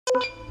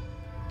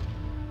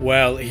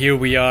Well, here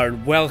we are,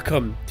 and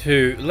welcome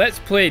to Let's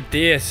Play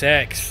Deus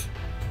Ex.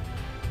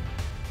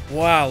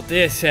 Wow,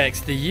 Deus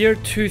Ex, the year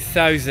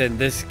 2000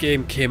 this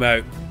game came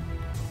out.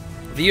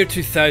 The year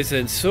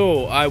 2000,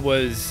 so I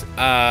was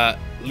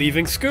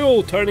leaving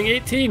school, turning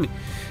 18.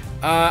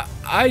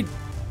 I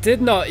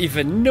did not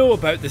even know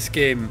about this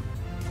game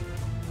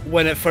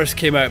when it first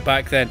came out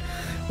back then.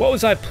 What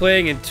was I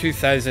playing in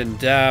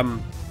 2000?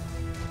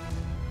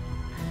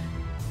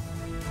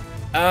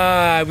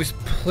 I was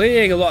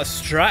playing a lot of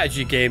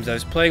strategy games. I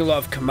was playing a lot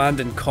of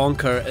Command and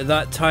Conquer at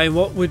that time.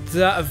 What would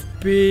that have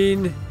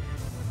been?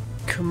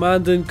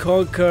 Command and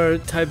Conquer,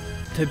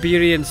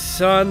 Tiberian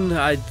Sun?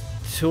 I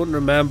don't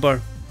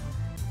remember.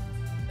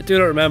 I do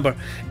not remember.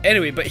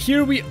 Anyway, but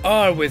here we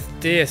are with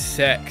Deus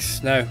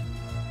Ex. Now,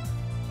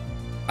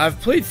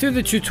 I've played through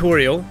the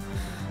tutorial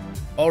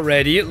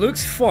already. It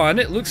looks fun.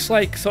 It looks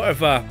like sort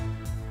of a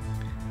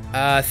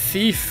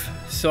thief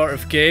sort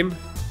of game.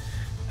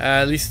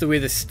 At least the way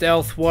the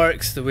stealth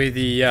works, the way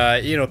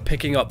the, you know,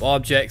 picking up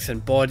objects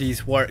and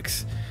bodies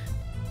works.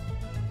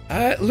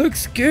 It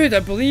looks good. I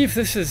believe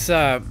this is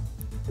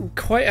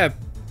quite a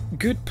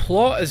good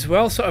plot as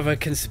well, sort of a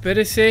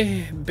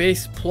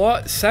conspiracy-based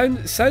plot.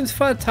 Sounds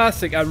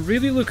fantastic. I'm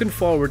really looking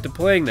forward to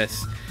playing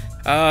this.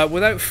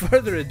 Without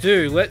further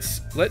ado,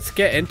 let's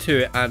get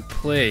into it and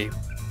play.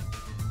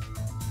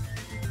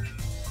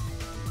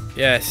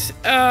 Yes.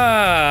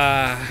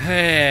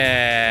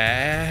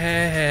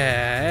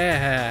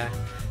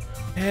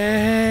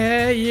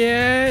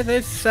 Yeah,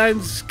 this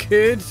sounds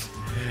good.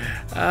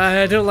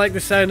 I don't like the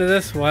sound of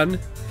this one.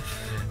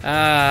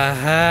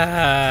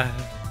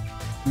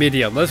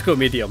 Medium. Let's go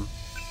medium.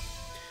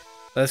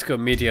 Let's go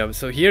medium.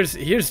 So here's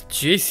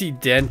JC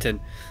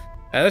Denton.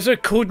 That's our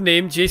code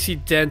name,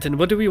 JC Denton.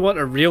 What do we want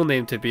our real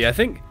name to be? I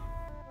think.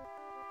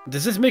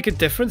 Does this make a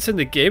difference in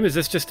the game? Is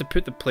this just to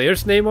put the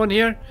player's name on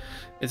here?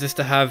 Is this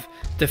to have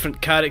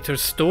different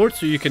characters stored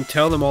so you can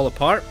tell them all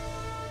apart?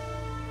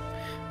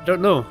 I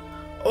don't know.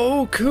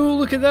 Oh, cool!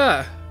 Look at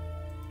that.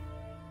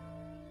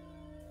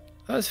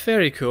 That's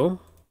very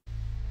cool.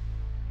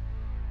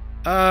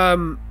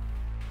 I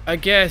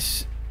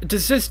guess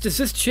does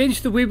this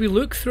change the way we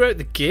look throughout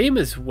the game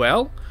as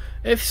well?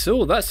 If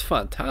so, that's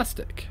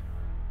fantastic.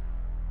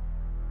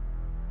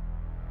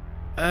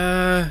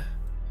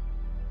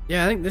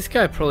 Yeah, I think this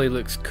guy probably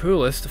looks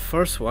coolest, the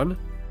first one.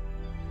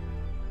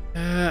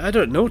 I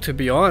don't know, to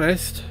be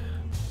honest.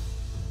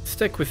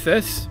 Stick with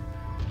this.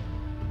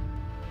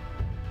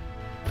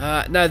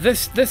 Now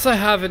this I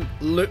haven't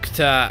looked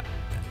at.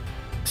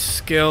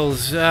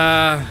 Skills. We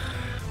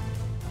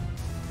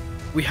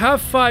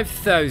have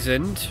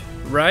 5,000,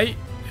 right?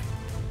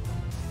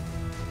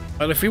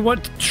 And if we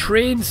want to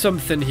train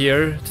something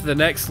here to the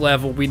next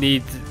level, we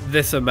need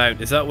this amount.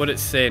 Is that what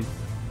it's saying?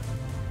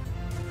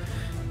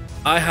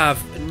 I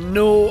have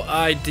no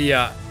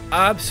idea.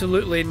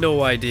 Absolutely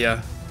no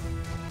idea.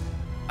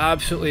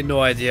 Absolutely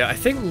no idea. I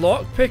think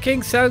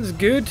lockpicking sounds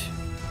good.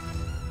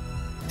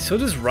 So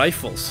does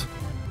rifles.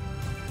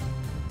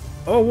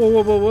 Oh, whoa,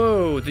 whoa, whoa,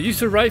 whoa. The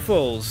use of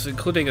rifles,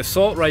 including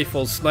assault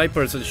rifles,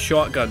 snipers, and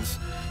shotguns.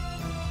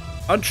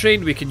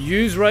 Untrained, we can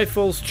use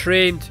rifles.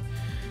 Trained,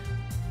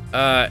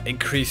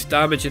 increase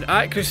damage and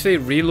accuracy.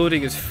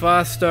 Reloading is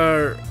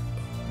faster.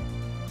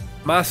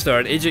 Master,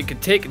 an agent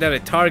can take down a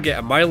target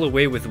a mile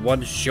away with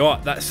one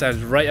shot. That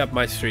sounds right up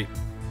my street.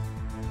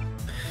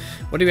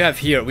 What do we have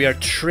here? We are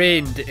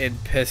trained in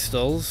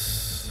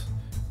pistols.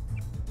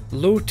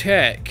 Low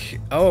tech.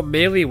 Oh,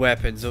 melee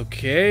weapons.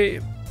 Okay.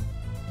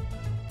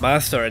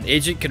 Master, an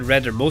agent can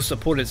render most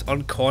opponents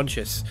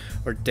unconscious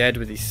or dead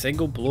with a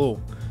single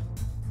blow.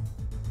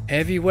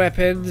 Heavy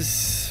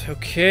weapons.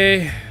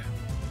 Okay.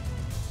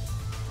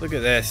 Look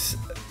at this.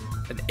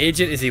 An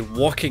agent is a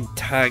walking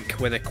tank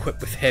when equipped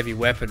with heavy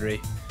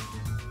weaponry.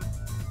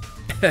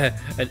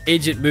 An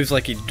agent moves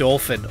like a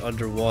dolphin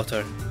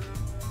underwater.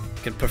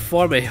 Can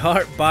perform a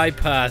heart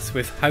bypass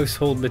with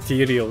household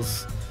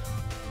materials.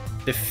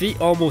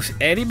 Defeat almost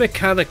any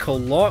mechanical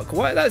lock.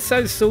 What? That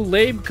sounds so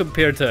lame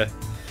compared to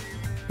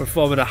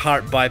performing a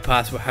heart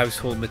bypass with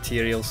household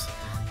materials.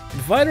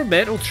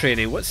 Environmental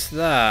training. What's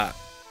that?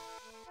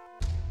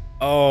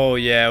 Oh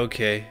yeah,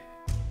 okay.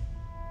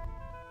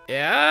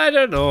 Yeah, I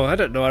don't know. I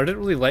didn't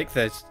really like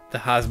the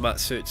hazmat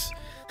suits.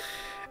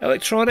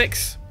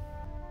 Electronics.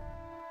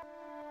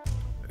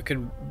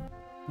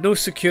 No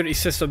security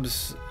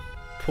systems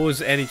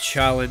pose any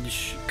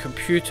challenge.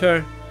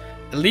 Computer.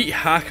 Elite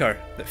hacker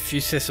that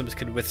few systems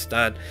can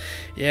withstand.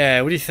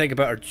 Yeah, what do you think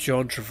about our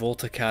John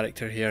Travolta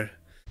character here?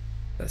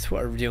 That's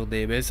what our real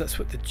name is. That's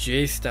what the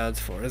J stands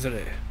for, isn't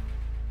it?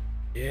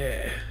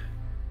 Yeah.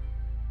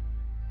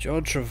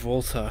 John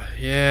Travolta.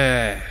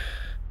 Yeah.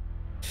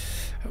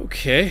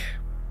 Okay.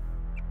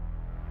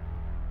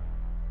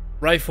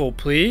 Rifle,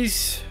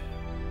 please.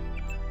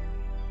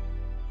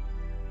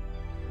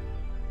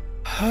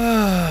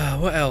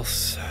 What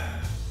else?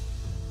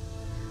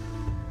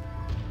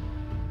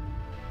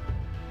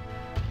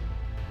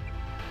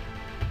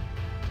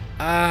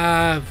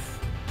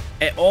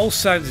 It all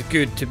sounds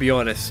good, to be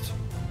honest.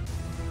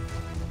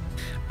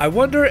 I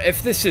wonder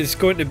if this is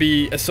going to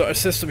be a sort of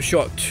System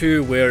Shock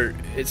 2 where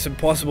it's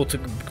impossible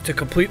to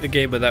complete the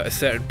game without a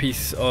certain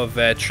piece of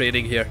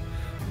training here.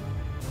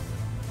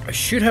 I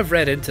should have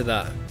read into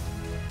that.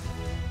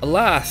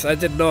 Alas, I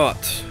did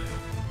not.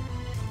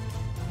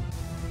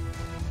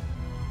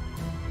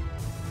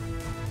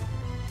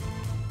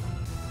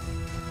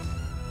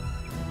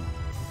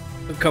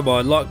 Oh, come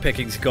on,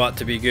 lockpicking's got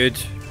to be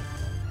good.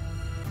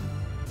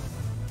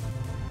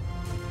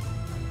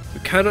 We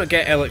cannot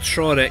get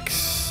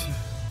electronics.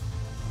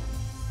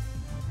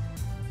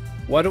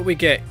 Why don't we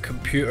get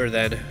computer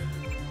then?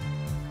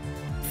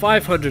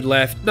 500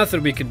 left,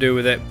 nothing we can do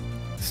with it.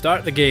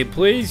 Start the game,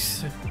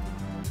 please.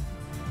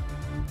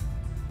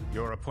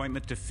 Your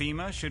appointment to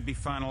FEMA should be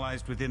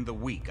finalized within the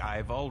week.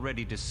 I've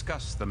already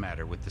discussed the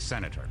matter with the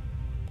Senator.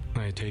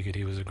 I take it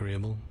he was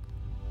agreeable?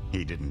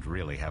 He didn't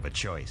really have a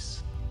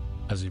choice.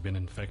 Has he been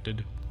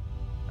infected?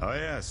 Oh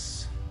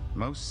yes,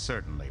 most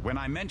certainly. When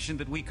I mentioned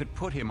that we could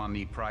put him on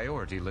the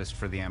priority list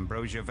for the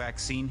ambrosia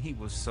vaccine, he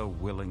was so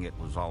willing it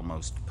was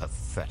almost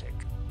pathetic.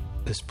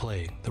 This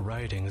plague, the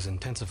rioting is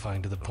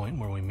intensifying to the point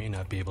where we may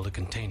not be able to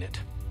contain it.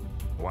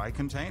 Why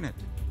contain it?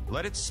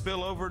 Let it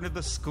spill over into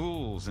the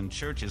schools and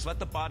churches. Let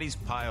the bodies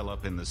pile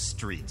up in the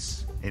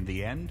streets. In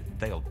the end,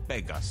 they'll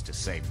beg us to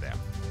save them.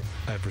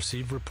 I've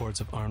received reports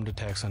of armed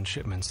attacks on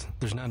shipments.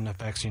 There's not enough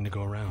vaccine to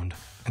go around,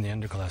 and the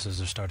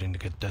underclasses are starting to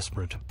get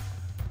desperate.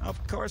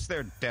 Of course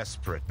they're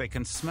desperate. They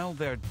can smell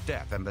their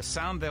death, and the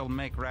sound they'll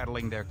make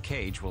rattling their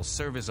cage will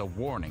serve as a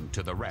warning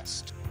to the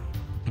rest.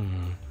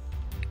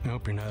 I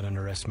hope you're not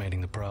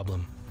underestimating the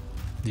problem.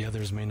 The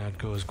others may not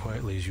go as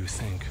quietly as you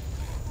think.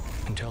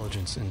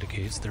 Intelligence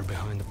indicates they're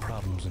behind the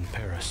problems in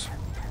Paris.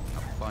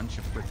 A bunch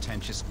of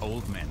pretentious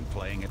old men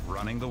playing at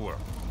running the world.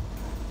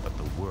 But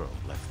the world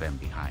left them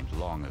behind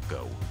long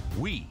ago.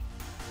 We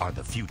are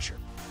the future.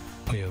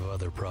 We have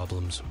other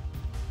problems.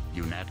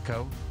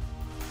 UNATCO?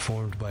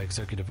 Formed by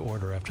executive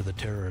order after the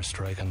terrorist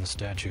strike on the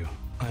statue.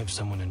 I have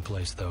someone in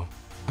place, though.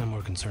 I'm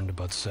more concerned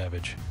about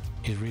Savage.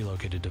 He's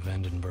relocated to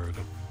Vandenberg.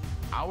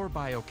 Our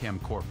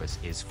biochem corpus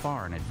is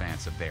far in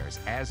advance of theirs,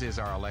 as is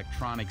our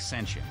electronic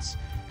sentience,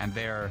 and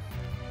their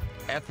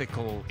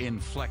ethical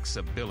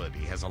inflexibility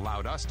has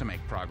allowed us to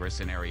make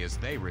progress in areas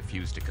they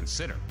refuse to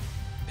consider.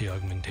 The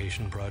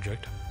augmentation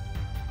project?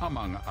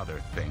 Among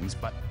other things,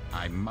 but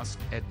I must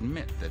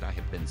admit that I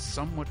have been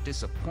somewhat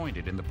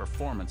disappointed in the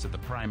performance of the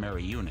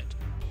primary unit.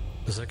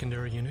 The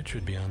secondary unit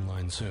should be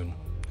online soon.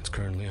 It's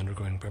currently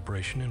undergoing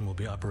preparation and will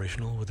be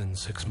operational within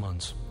 6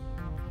 months.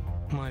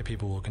 My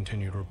people will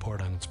continue to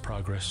report on its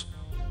progress.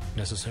 If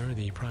necessary,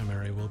 the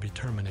primary will be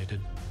terminated.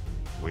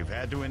 We've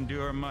had to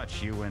endure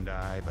much, you and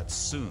I, but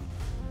soon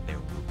there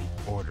will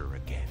be order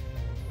again.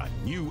 A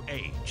new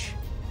age.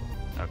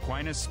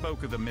 Aquinas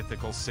spoke of the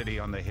mythical city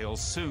on the hill.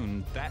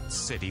 Soon that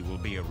city will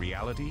be a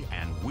reality,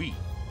 and we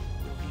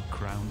will be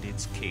crowned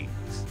its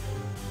kings.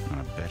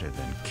 Better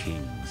than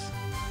kings.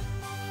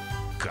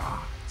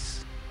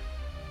 Gods.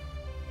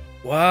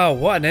 Wow,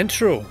 what an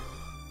intro.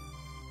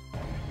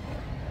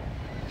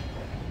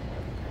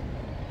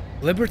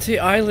 Liberty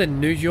Island,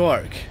 New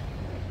York.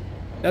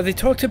 Now they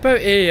talked about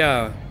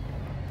a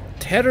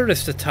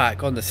terrorist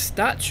attack on the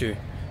statue.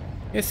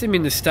 I guess they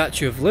mean the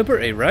Statue of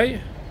Liberty,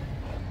 right?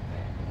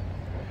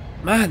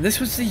 Man, this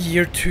was the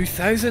year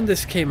 2000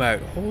 this came out.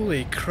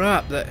 Holy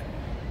crap, that...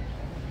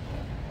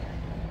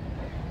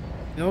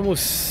 You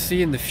almost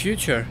see in the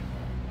future.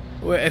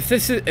 Well, if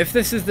this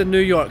is the New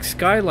York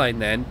skyline,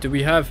 then do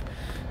we have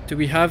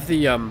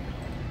the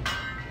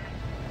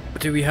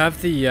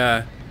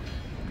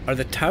are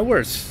the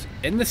towers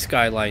in the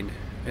skyline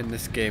in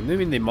this game? I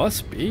mean, they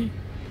must be.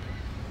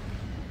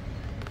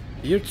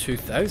 Year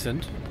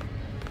 2000.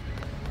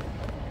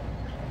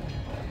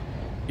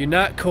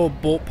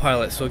 UNATCO boat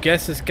pilot, so I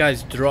guess this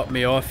guy's dropped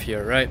me off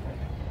here, right?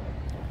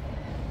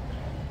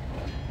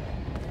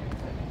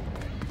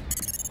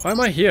 Why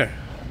am I here?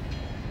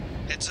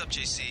 Heads up,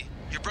 JC.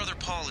 Your brother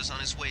Paul is on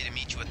his way to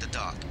meet you at the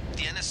dock.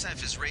 The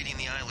NSF is raiding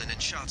the island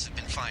and shots have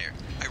been fired.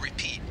 I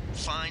repeat,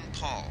 find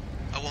Paul.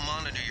 I will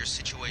monitor your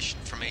situation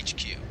from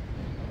HQ.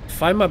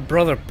 Find my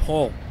brother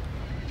Paul.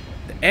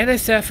 The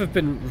NSF have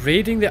been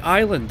raiding the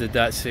island, did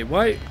that say?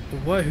 Why,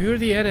 who are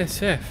the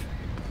NSF?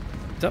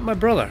 Is that my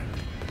brother?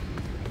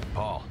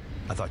 Paul,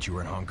 I thought you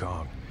were in Hong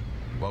Kong.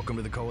 Welcome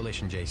to the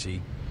Coalition,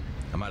 JC.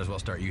 I might as well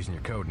start using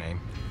your code name.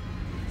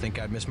 Think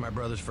I'd miss my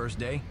brother's first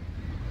day?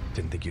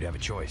 Didn't think you'd have a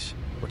choice.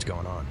 What's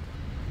going on?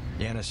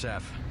 The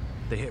NSF.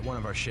 They hit one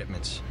of our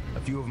shipments.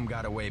 A few of them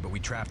got away, but we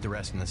trapped the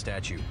rest in the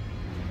statue.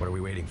 What are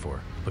we waiting for?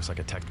 Looks like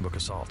a textbook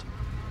assault.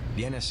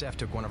 The NSF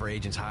took one of our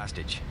agents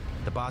hostage.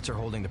 The bots are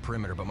holding the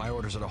perimeter, but my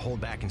orders are to hold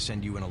back and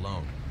send you in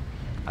alone.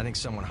 I think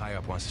someone high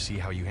up wants to see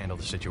how you handle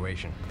the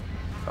situation.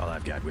 All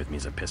I've got with me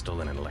is a pistol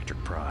and an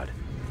electric prod.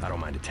 I don't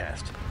mind a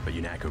test, but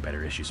UNATCO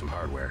better issue some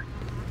hardware.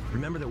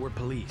 Remember that we're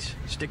police.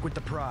 Stick with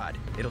the prod.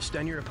 It'll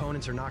stun your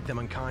opponents or knock them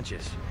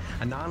unconscious.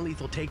 A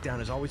non-lethal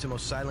takedown is always the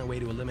most silent way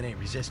to eliminate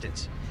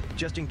resistance.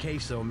 Just in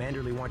case, though,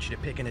 Manderley wants you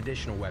to pick an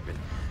additional weapon.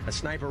 A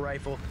sniper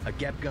rifle, a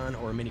GEP gun,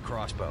 or a mini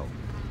crossbow.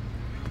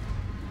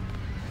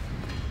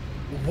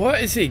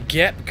 What is a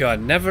GEP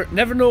gun?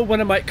 Never know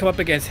when I might come up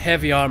against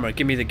heavy armor.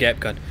 Give me the GEP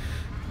gun.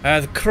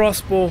 The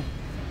crossbow.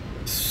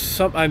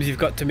 Sometimes you've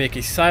got to make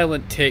a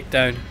silent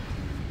takedown.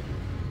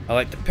 I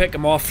like to pick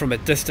them off from a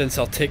distance.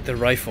 I'll take the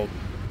rifle.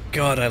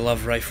 God, I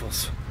love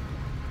rifles.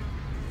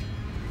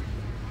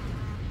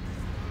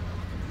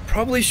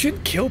 Probably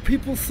shouldn't kill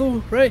people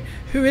though, right?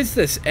 Who is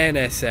this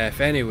NSF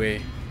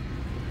anyway?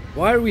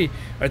 Why are we...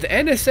 Are the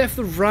NSF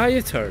the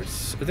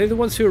rioters? Are they the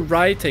ones who are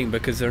rioting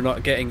because they're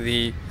not getting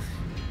the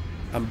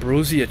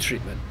ambrosia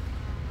treatment?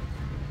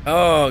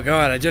 Oh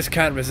god, I just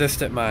can't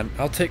resist it, man.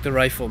 I'll take the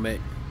rifle,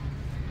 mate.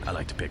 I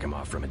like to pick him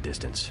off from a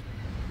distance.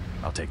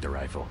 I'll take the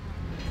rifle.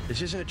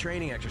 This isn't a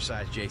training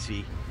exercise,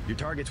 JC. Your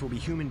targets will be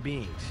human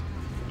beings.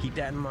 Keep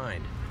that in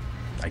mind.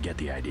 I get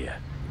the idea.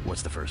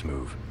 What's the first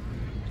move?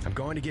 I'm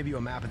going to give you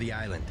a map of the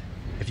island.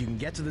 If you can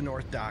get to the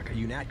North Dock, a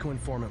UNATCO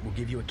informant will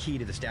give you a key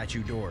to the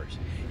statue doors.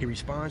 He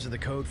responds to the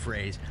code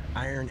phrase,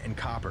 iron and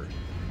copper.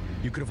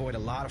 You could avoid a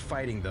lot of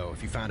fighting, though,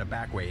 if you found a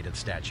back way to the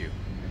statue.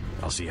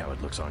 I'll see how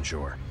it looks on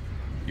shore.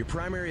 Your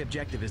primary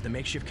objective is the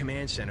makeshift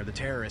command center the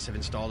terrorists have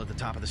installed at the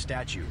top of the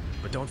statue.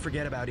 But don't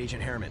forget about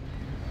Agent Harriman.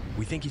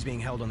 We think he's being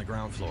held on the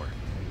ground floor.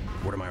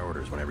 What are my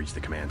orders when I reach the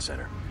command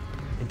center?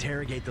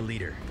 Interrogate the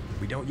leader.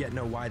 We don't yet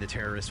know why the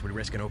terrorists would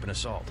risk an open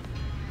assault.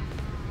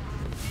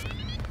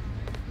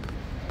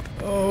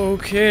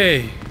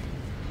 Okay.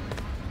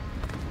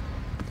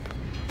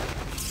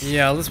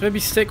 Yeah, let's maybe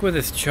stick with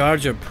this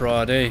charger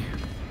prod, eh?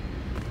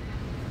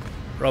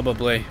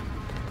 Probably.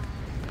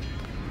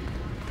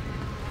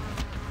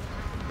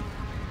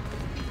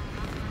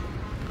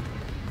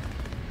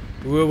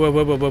 Whoa, whoa,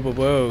 whoa, whoa, whoa, whoa,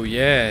 whoa.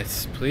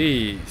 Yes,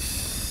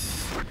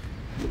 please.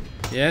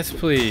 Yes,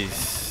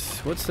 please.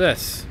 What's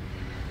this?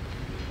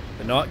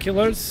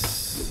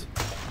 Binoculars?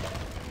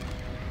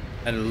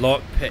 And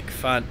lockpick.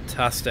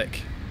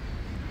 Fantastic.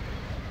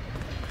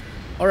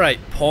 Alright,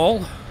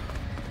 Paul.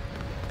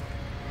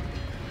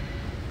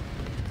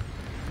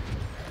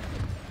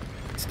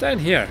 It's down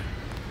here.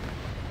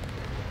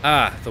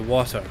 Ah, the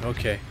water.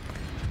 Okay.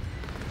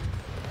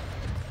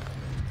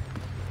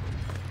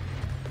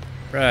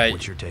 Right.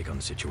 What's your take on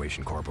the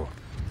situation, Corporal?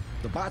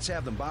 The bots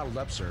have them bottled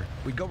up, sir.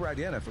 We'd go right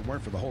in if it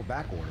weren't for the whole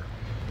back order.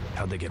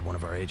 How'd they get one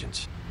of our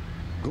agents?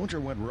 Gunter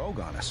went rogue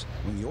on us.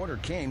 When the order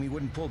came, he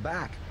wouldn't pull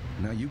back.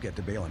 Now you get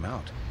to bail him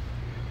out.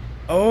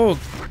 Oh,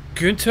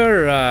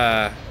 Gunter,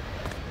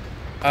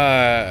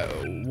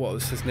 what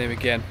was his name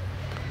again?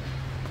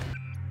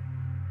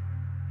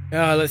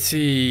 Let's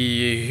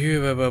see. It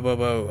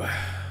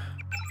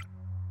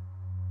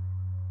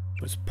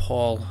was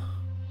Paul.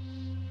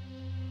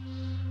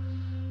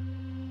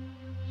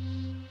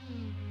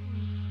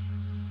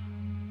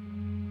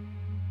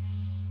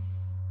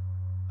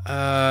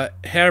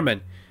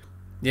 Herman.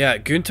 Yeah,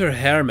 Gunter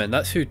Herman.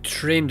 That's who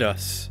trained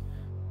us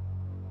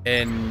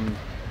in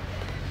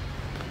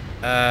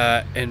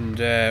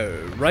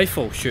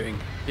rifle shooting.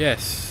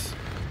 Yes.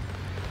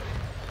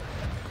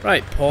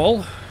 Right,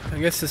 Paul. I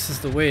guess this is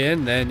the way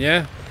in then,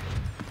 yeah?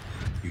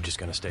 You just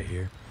gonna stay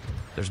here?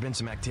 There's been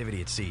some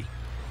activity at sea.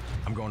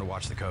 I'm going to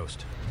watch the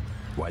coast.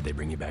 Why'd they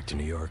bring you back to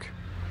New York?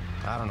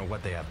 I don't know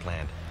what they have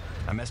planned.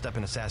 I messed up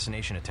an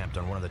assassination attempt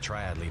on one of the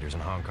Triad leaders in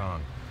Hong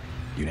Kong.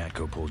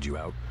 UNATCO pulled you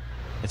out?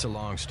 It's a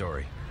long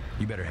story.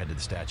 You better head to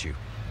the statue.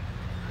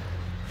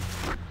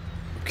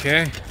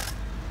 Okay.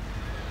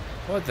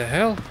 What the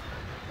hell?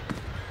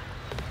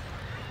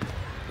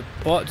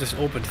 The bot just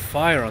opened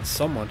fire on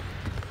someone.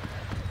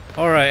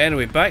 Alright,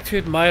 anyway, back to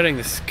admiring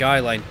the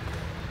skyline.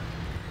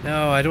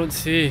 No, I don't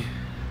see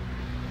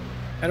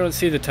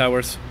the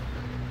towers.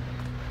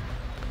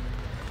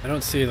 I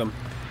don't see them.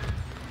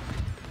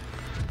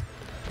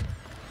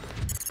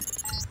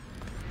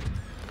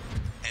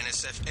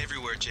 NSF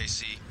everywhere,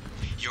 JC.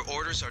 Your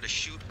orders are to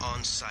shoot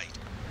on sight.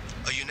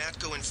 A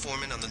UNATCO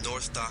informant on the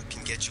North Dock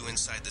can get you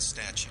inside the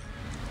statue.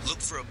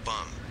 Look for a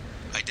bum.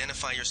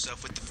 Identify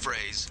yourself with the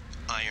phrase,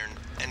 iron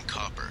and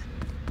copper.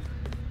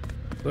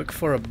 Look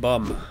for a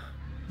bum.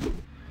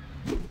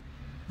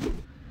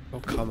 Oh,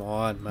 come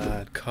on,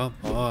 man. Come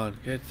on.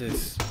 Get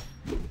this.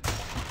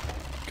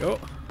 Go.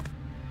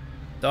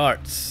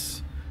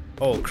 Darts.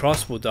 Oh,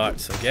 crossbow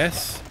darts, I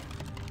guess.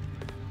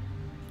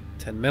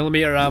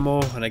 10mm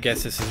ammo, and I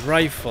guess this is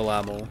rifle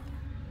ammo.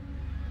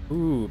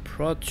 Ooh,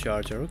 prod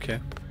charger,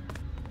 okay.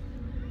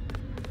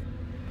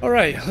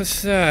 Alright, let's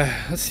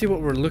see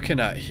what we're looking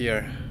at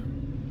here.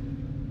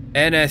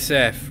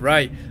 NSF,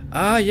 right.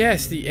 Ah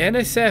yes, the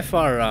NSF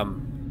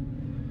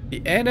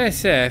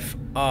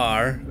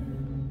are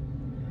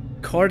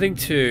according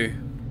to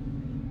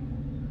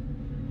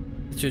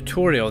the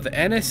tutorial, the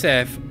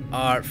NSF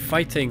are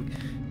fighting,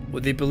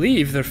 well, they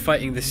believe they're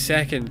fighting the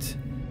second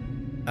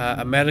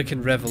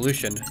American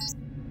Revolution.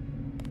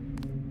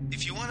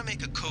 If you want to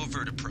make a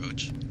covert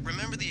approach,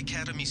 remember the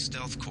Academy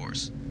stealth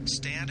course.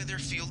 Stay out of their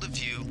field of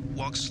view,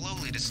 walk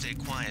slowly to stay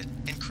quiet,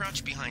 and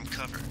crouch behind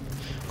cover.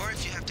 Or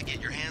if you have to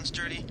get your hands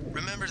dirty,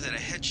 remember that a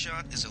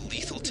headshot is a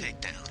lethal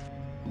takedown.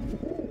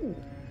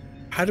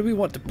 How do we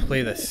want to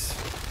play this?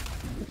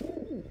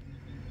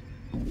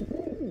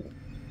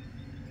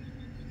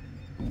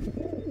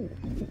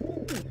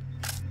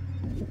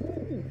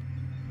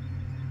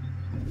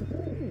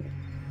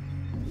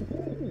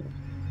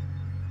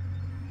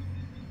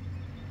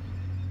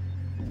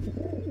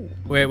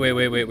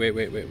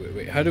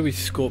 Wait. How do we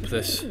scope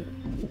this?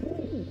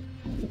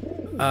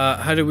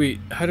 How do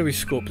we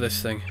scope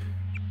this thing?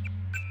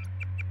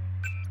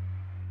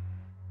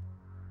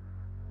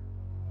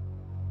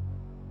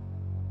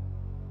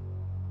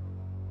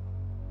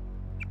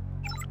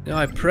 No,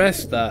 I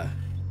pressed that.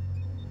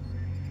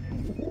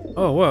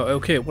 Oh wow,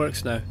 okay, it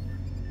works now.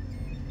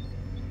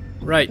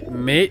 Right,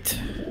 mate.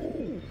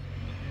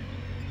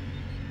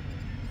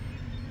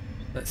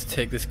 Let's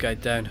take this guy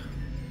down.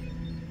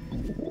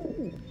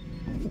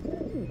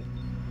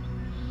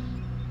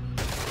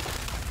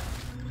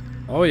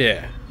 Oh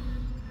yeah.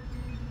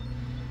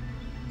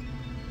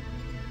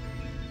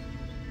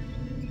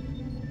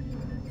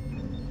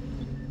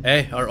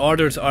 Hey, our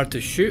orders are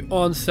to shoot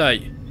on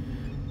sight.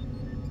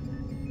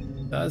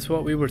 That's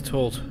what we were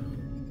told.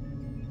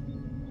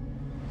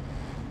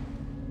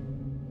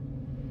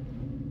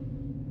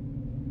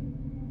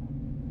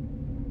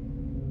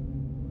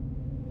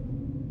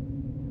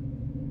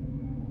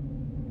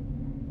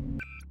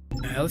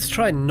 Let's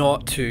try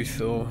not to,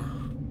 though.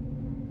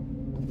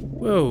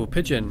 Whoa,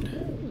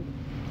 pigeon.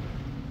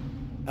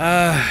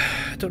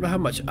 I don't know how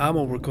much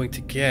ammo we're going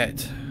to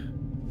get.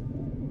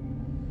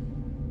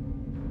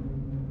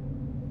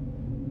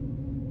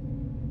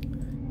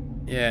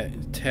 Yeah,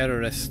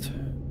 terrorist.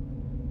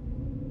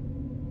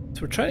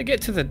 So we're trying to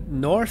get to the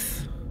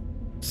north?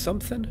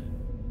 Something?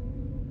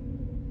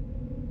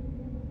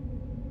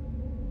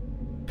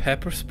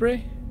 Pepper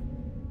spray?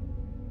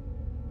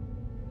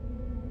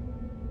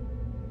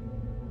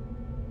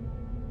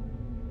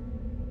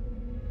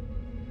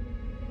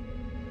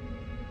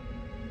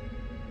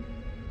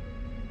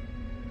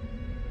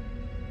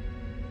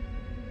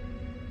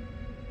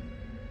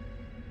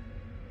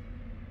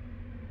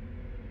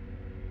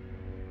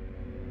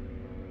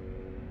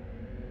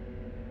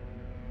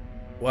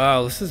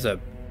 Wow, this is a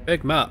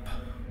big map.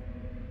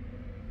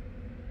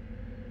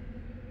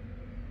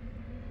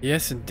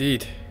 Yes,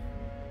 indeed.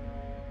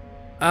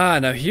 Ah,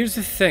 now here's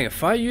the thing.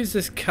 If I use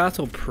this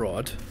cattle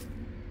prod...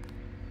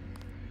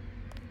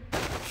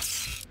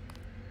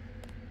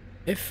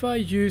 If I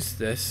use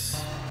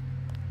this...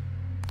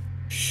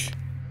 Shh.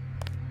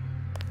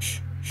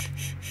 Shh, shh,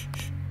 shh, shh,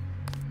 shh.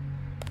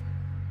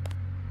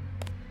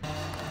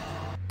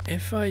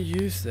 If I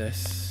use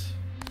this...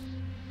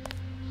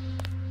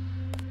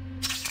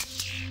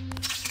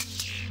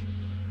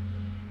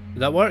 Did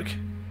that work?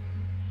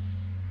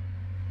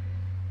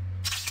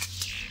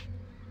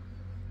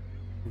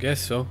 I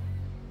guess so.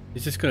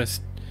 He's just gonna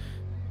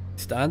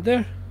stand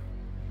there?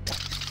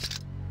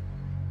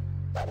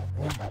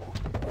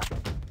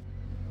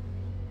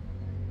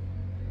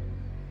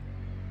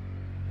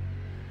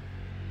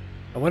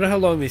 I wonder how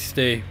long they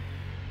stay.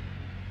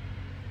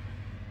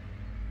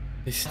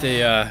 They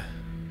stay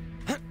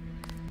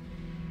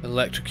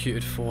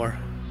electrocuted for.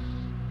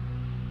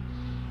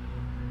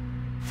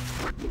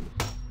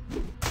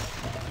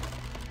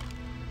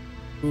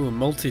 Ooh, a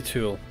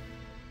multi-tool.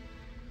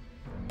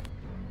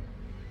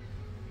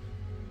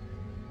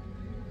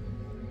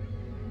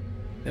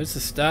 There's the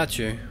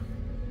statue.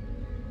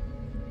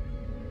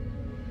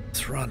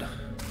 Let's run.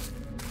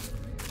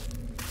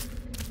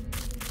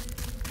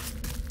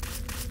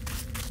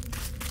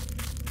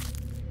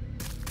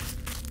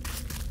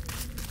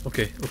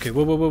 Okay,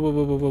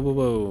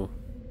 whoa.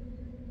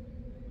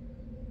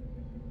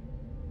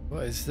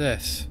 What is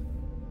this?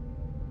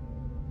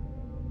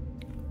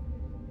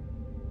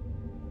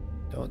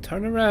 Don't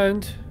turn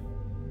around.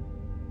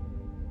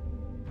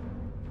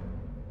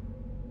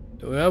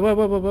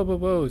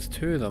 Whoa, it's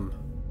two of them.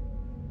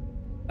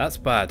 That's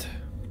bad.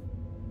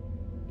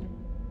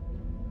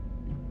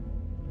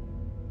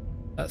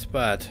 That's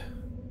bad.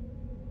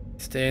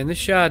 Stay in the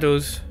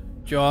shadows,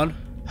 John.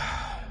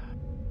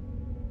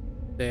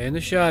 Stay in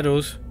the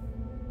shadows.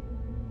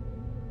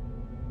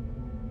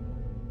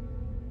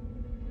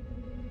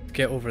 Let's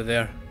get over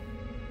there.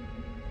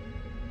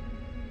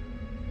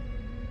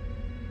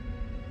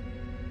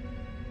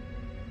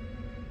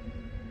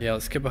 Yeah,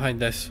 let's get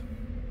behind this.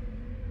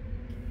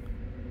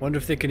 Wonder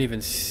if they can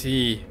even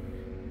see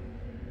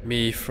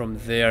me from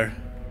there.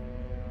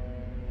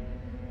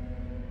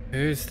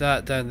 Who's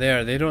that down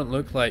there? They don't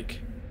look like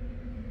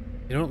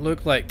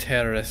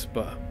terrorists,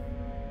 but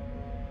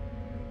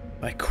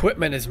my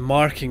equipment is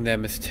marking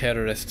them as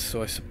terrorists,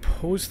 so I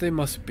suppose they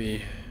must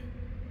be.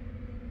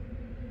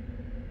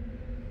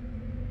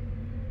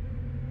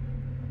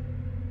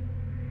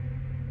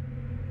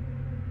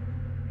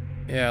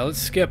 Yeah, let's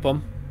skip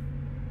them.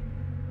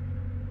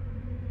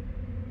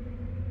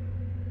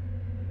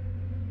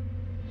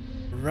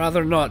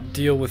 Rather not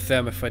deal with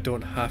them if I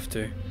don't have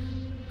to.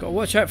 Gotta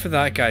watch out for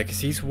that guy,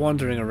 because he's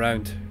wandering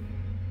around.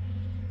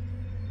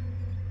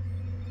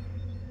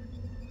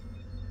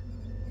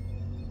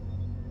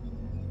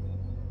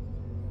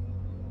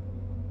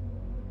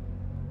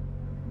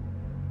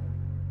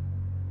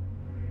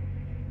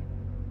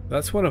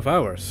 That's one of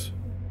ours.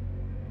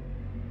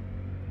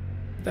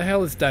 What the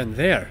hell is down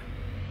there?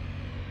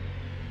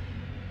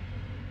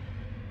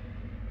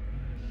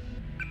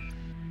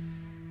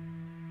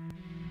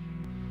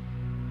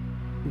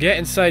 Get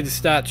inside the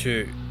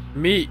statue.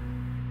 Meet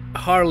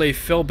Harley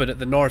Philbin at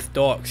the North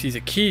Docks. He's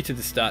a key to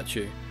the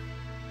statue.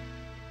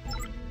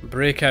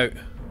 Break out.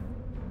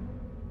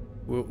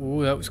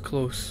 Whoa, that was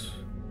close.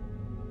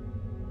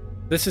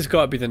 This has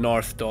got to be the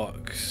North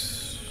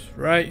Docks,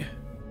 right?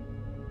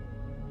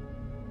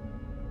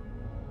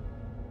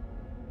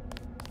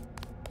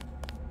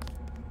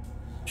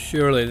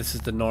 Surely this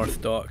is the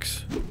North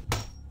Docks.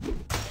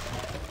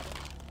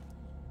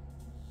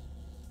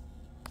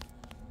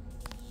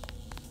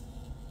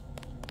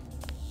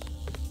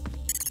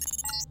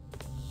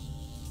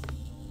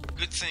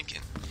 Good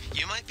thinking.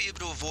 You might be able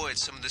to avoid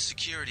some of the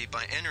security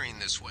by entering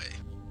this way.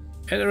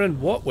 Enter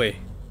in what way?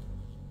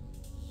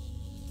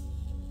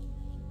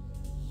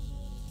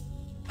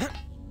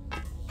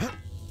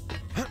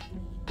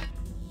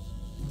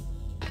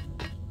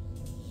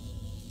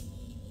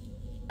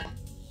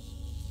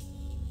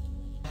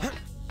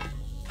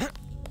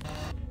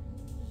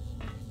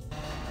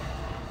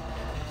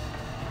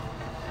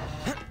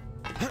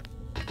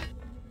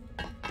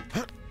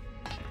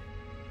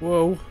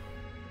 Whoa.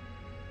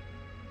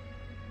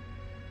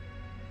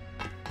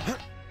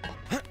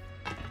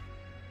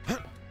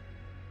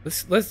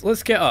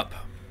 Let's get up.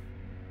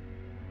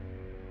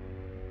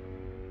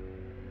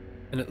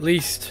 And at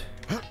least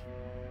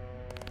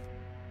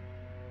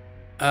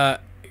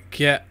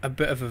get a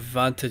bit of a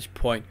vantage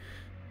point.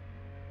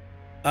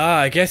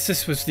 I guess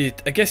this was the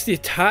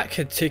attack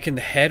had taken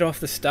the head off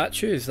the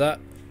statue. Is that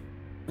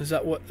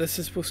what this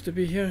is supposed to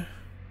be here?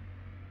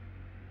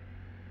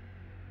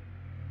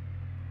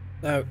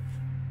 Now,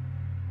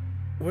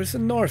 where's the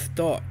North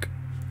Dock?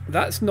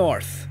 That's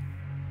north.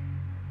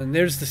 And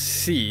there's the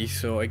sea,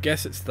 so I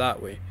guess it's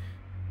that way.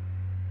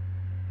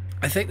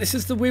 I think this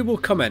is the way we'll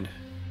come in.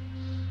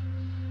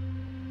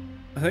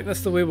 I think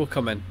that's the way we'll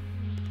come in.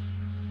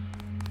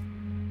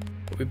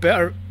 But we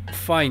better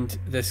find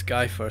this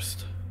guy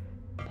first.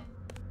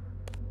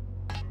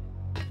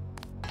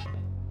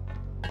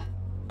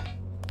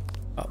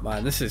 Oh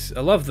man, I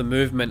love the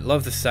movement,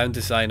 love the sound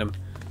design.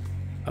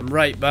 I'm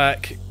right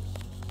back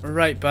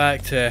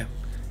to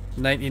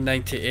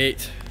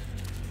 1998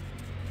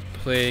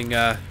 playing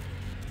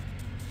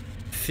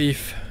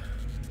Thief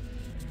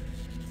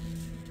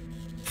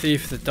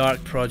the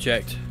Dark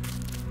Project.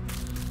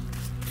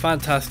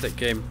 Fantastic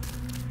game.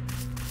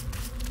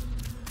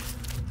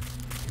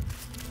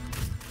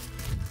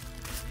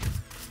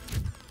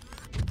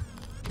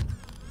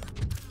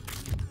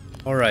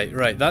 Alright,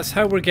 right, that's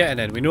how we're getting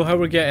in. We know how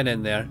we're getting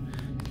in there.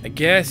 I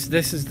guess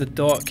this is the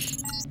dock.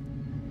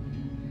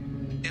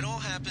 It all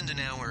happened an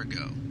hour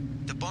ago.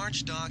 The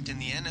barge docked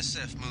and the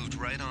NSF moved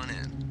right on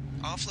in,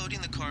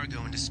 offloading the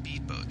cargo into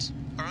speedboats.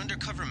 Our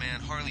undercover man,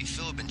 Harley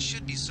Philbin,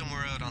 should be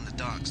somewhere out on the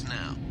docks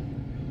now.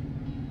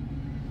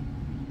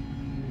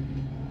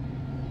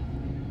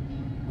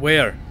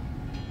 Where?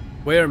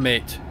 Where,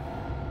 mate?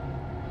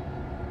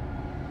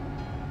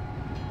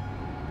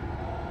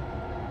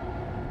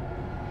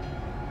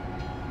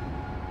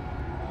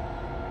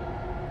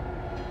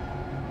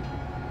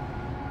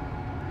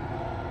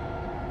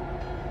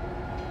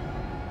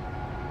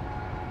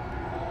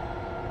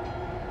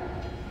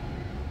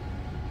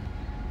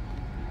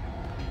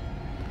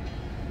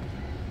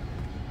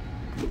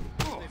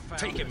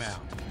 Take him out.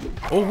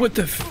 Oh, what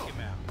the f—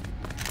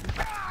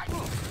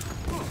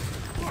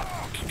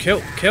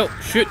 Kill,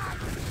 shoot.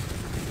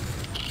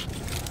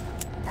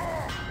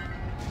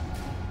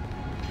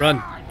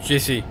 Run,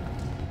 JC.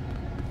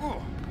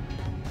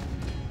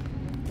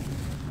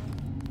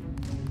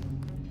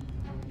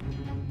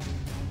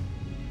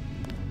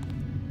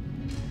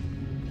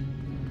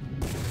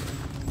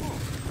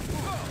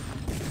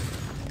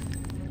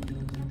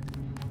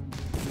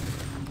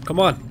 Come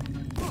on.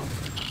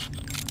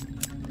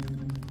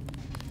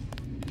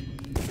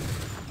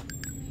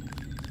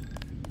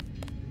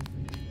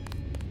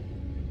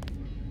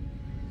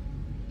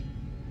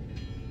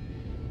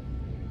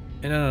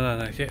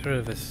 No, get rid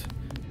of this.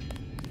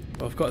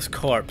 Well, I've got his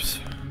corpse.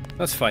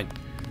 That's fine.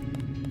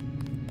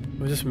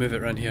 We'll just move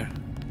it around here.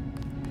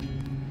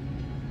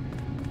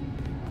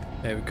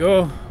 There we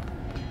go.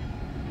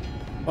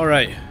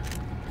 Alright.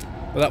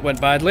 Well, that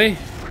went badly.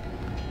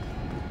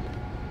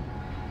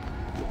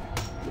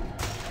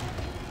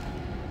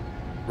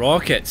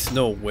 Rockets?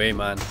 No way,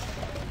 man.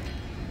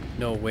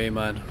 No way,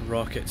 man.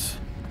 Rockets.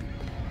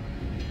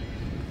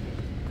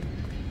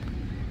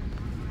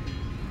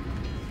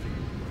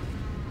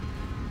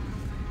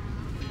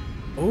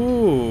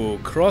 Ooh,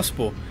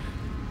 crossbow.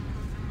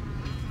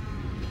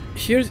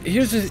 Here's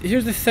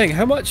the thing.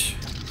 How much?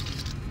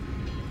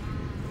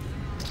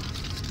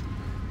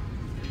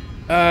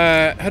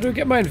 How do I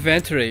get my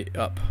inventory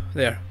up?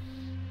 There.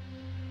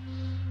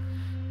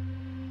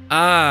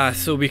 Ah,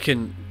 so we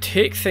can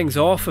take things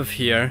off of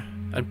here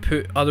and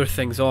put other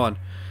things on.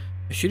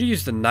 I should have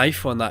used the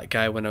knife on that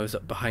guy when I was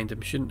up behind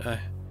him, shouldn't I?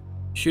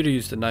 Should have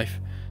used the knife.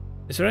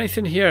 Is there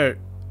anything here?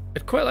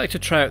 I'd quite like to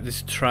try out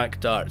these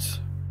track darts.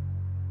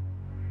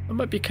 That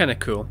might be kind of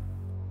cool.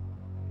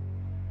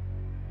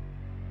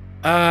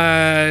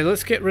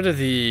 Let's get rid of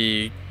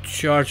the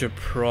charger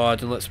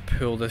prod and let's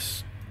pull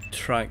this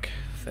track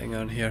thing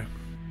on here.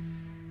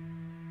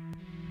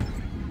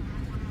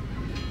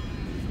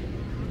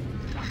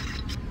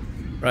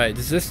 Right,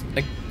 does this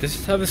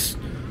have a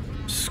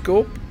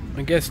scope?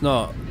 I guess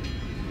not.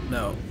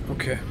 No.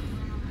 Okay.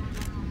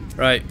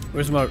 Right,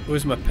 where's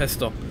my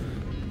pistol?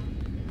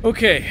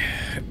 Okay,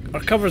 our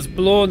cover's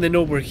blown. They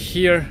know we're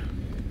here.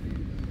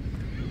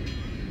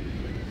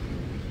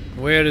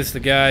 Where is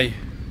the guy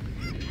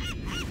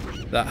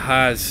that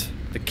has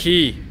the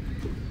key?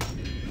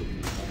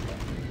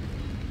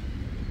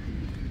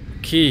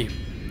 Key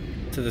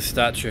to the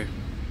statue.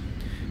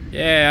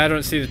 Yeah, I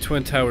don't see the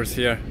Twin Towers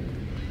here.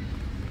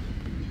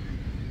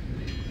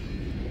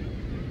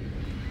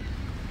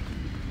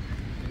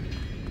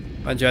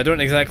 Mind you, I don't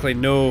exactly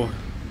know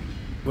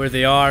where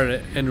they are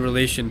in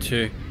relation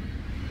to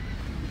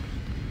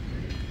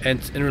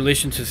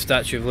the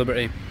Statue of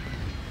Liberty.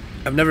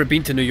 I've never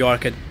been to New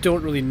York. I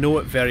don't really know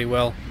it very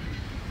well.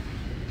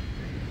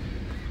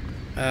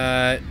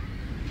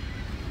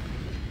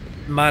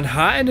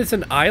 Manhattan is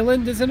an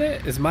island, isn't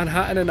it? Is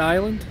Manhattan an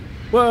island?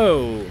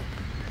 Whoa!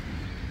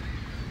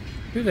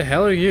 Who the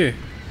hell are you?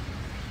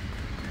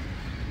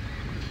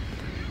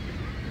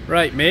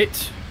 Right,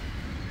 mate.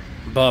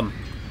 Bum.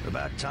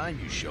 About time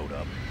you showed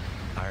up.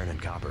 Iron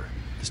and copper.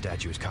 The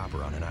statue is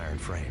copper on an iron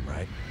frame,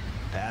 right?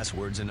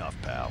 Password's enough,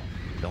 pal.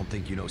 Don't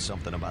think you know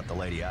something about the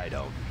lady I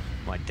don't.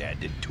 My dad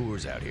did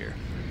tours out here.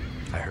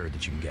 I heard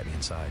that you can get me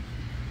inside.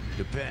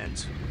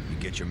 Depends. You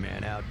get your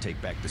man out,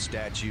 take back the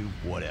statue,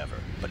 whatever.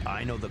 But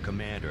I know the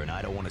commander and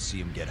I don't want to see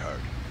him get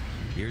hurt.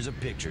 Here's a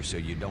picture so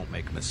you don't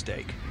make a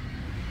mistake.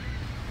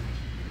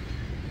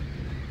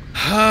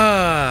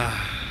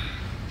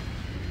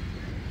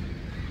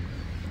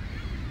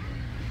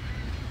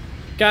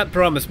 Can't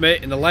promise,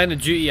 mate. In the line of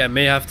duty, I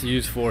may have to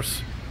use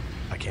force.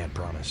 I can't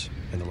promise.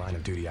 In the line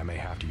of duty, I may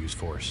have to use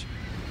force.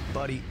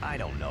 Buddy, I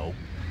don't know.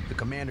 The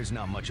commander's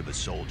not much of a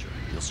soldier.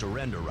 He'll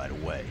surrender right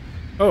away.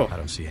 Oh. I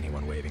don't see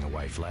anyone waving a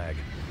white flag.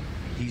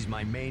 He's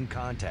my main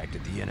contact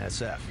at the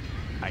NSF.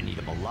 I need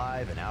him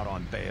alive and out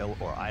on bail,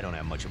 or I don't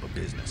have much of a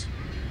business.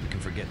 You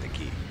can forget the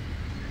key.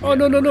 Oh,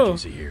 no, no, no.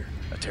 Emergency here.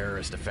 A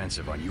terrorist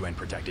offensive on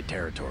UN-protected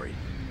territory.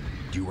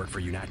 Do you work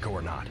for UNATCO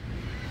or not?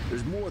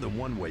 There's more than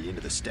one way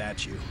into the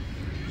statue.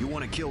 You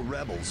want to kill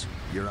rebels,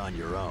 you're on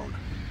your own.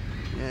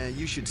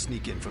 You should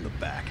sneak in from the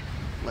back.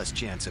 Less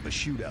chance of a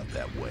shootout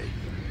that way.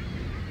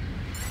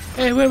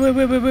 Hey,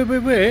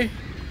 wait.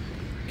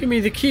 Give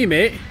me the key,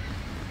 mate.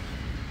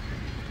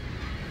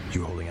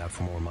 You holding out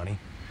for more money?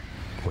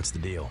 What's the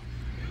deal?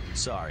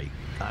 Sorry,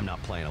 I'm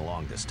not playing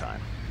along this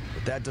time.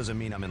 But that doesn't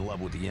mean I'm in love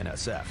with the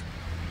NSF.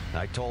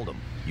 I told him,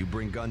 you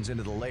bring guns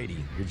into the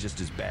lady, you're just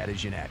as bad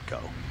as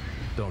UNATCO.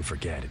 Don't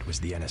forget, it was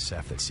the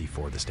NSF that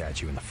C4'd the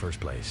statue in the first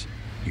place.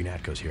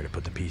 UNATCO's here to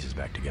put the pieces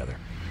back together.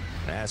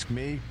 Ask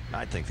me,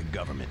 I think the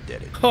government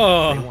did it.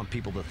 Oh. They want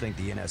people to think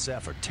the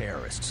NSF are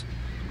terrorists.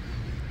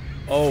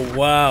 Oh,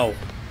 wow.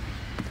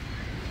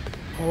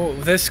 Oh,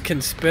 this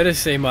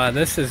conspiracy, man.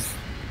 This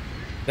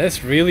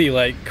really,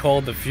 like,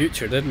 called the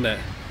future, didn't it?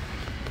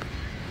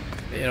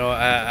 You know,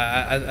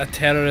 a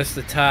terrorist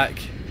attack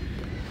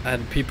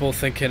and people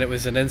thinking it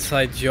was an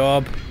inside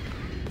job.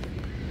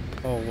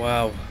 Oh,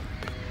 wow.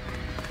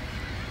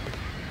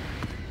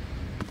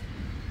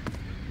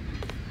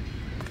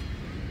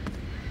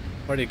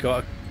 Already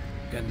got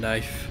a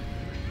knife.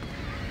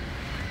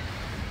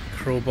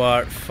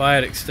 Crowbar,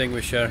 fire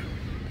extinguisher.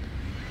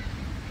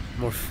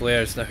 More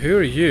flares. Now, who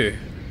are you?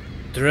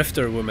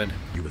 Drifter woman.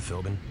 You with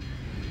Philbin?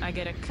 I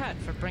get a cut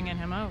for bringing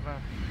him over.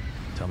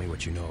 Tell me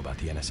what you know about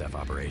the NSF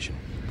operation.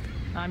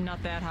 I'm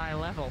not that high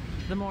level.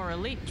 The more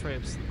elite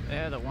troops,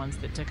 they're the ones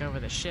that took over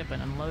the ship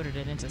and unloaded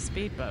it into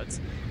speedboats.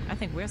 I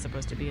think we're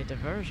supposed to be a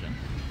diversion.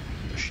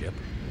 A ship?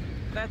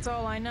 That's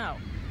all I know.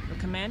 The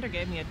commander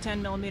gave me a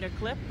 10mm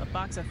clip, a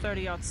box of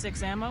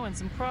 30-06 ammo, and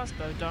some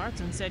crossbow darts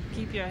and said,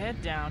 keep your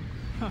head down.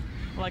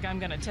 Like I'm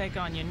gonna take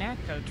on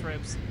UNATCO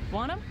troops.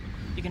 Want them?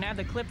 You can have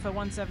the clip for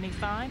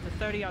 175, the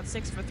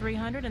 30-06 for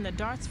 300, and the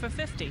darts for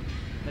 50.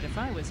 But if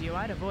I was you,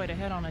 I'd avoid a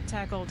head-on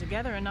attack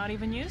altogether and not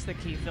even use the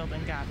key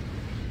Philbin got.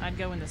 I'd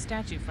go in the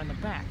statue from the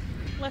back.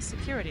 Less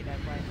security that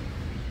way.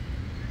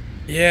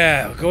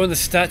 Yeah, we'll go in the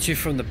statue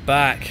from the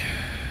back.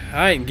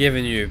 I ain't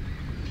giving you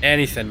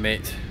anything,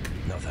 mate.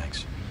 No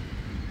thanks.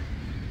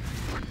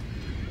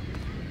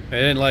 You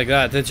didn't like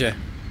that, did you?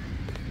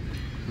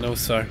 No,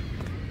 sir.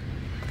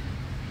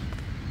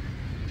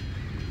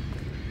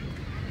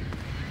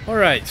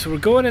 Alright, so we're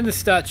going in the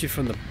statue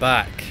from the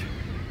back.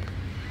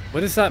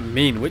 What does that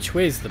mean? Which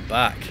way is the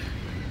back?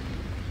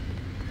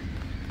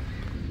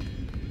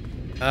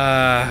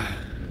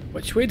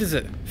 Which way does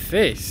it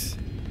face?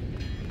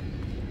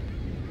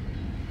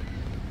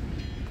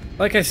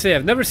 Like I say,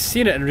 I've never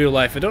seen it in real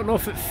life. I don't know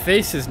if it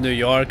faces New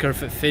York or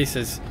if it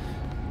faces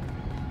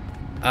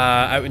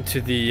out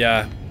into the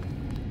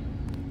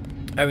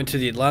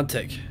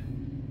Atlantic.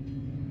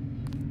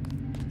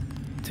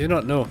 Do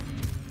not know.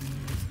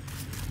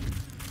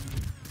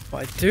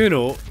 What I do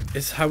know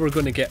is how we're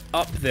going to get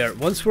up there.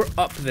 Once we're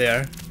up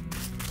there,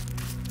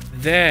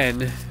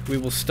 then we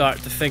will start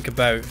to think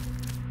about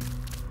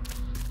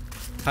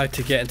how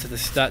to get into the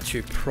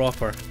statue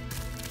proper.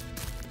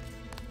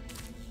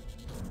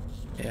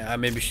 Yeah, I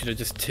maybe should have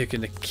just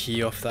taken the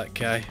key off that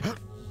guy.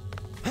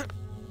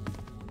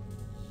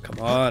 Come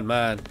on,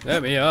 man.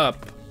 Let me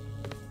up.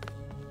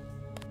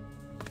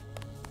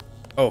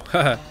 Oh,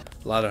 haha.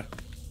 Ladder.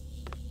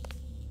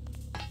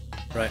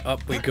 Right,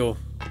 up we go.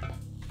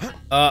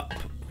 Up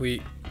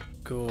we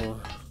go.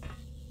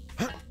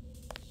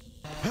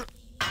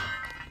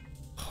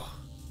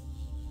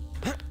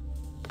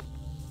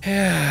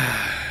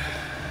 Yeah.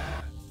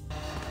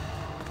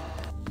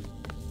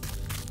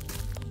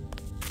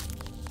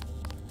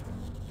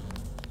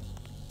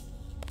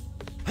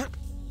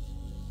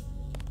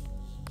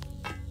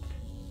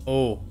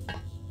 Oh.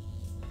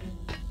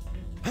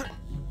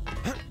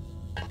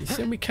 You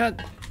saying we can't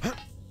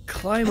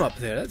climb up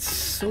there? That's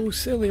so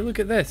silly. Look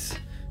at this.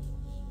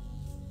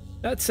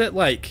 That's it,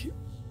 like...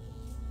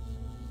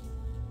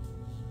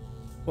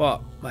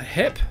 What? My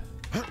hip?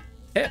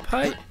 Hip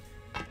height?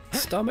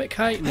 Stomach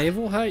height?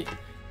 Navel height?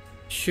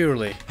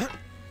 Surely.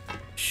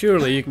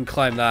 Surely you can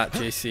climb that,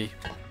 JC.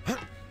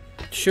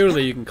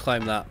 Surely you can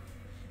climb that.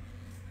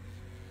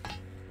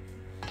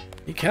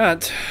 You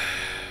can't.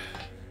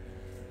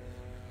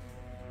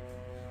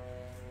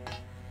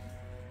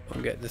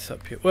 I'll get this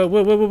up here. Whoa,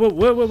 whoa, whoa, whoa, whoa,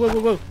 whoa, whoa,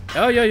 whoa, whoa.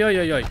 Oh, yeah, yeah,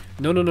 yeah, yeah.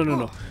 No, no, no, no,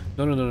 no.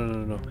 No, no, no, no,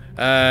 no,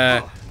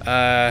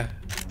 no.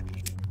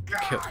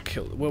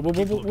 Kill. Whoa, whoa,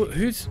 whoa, whoa, whoa.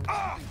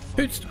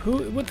 Who,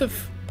 what the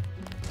f...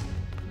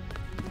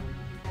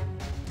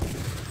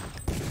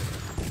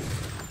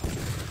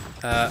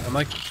 am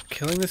I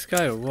killing this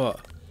guy or what?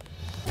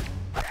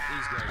 What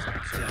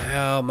the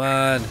hell,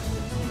 man?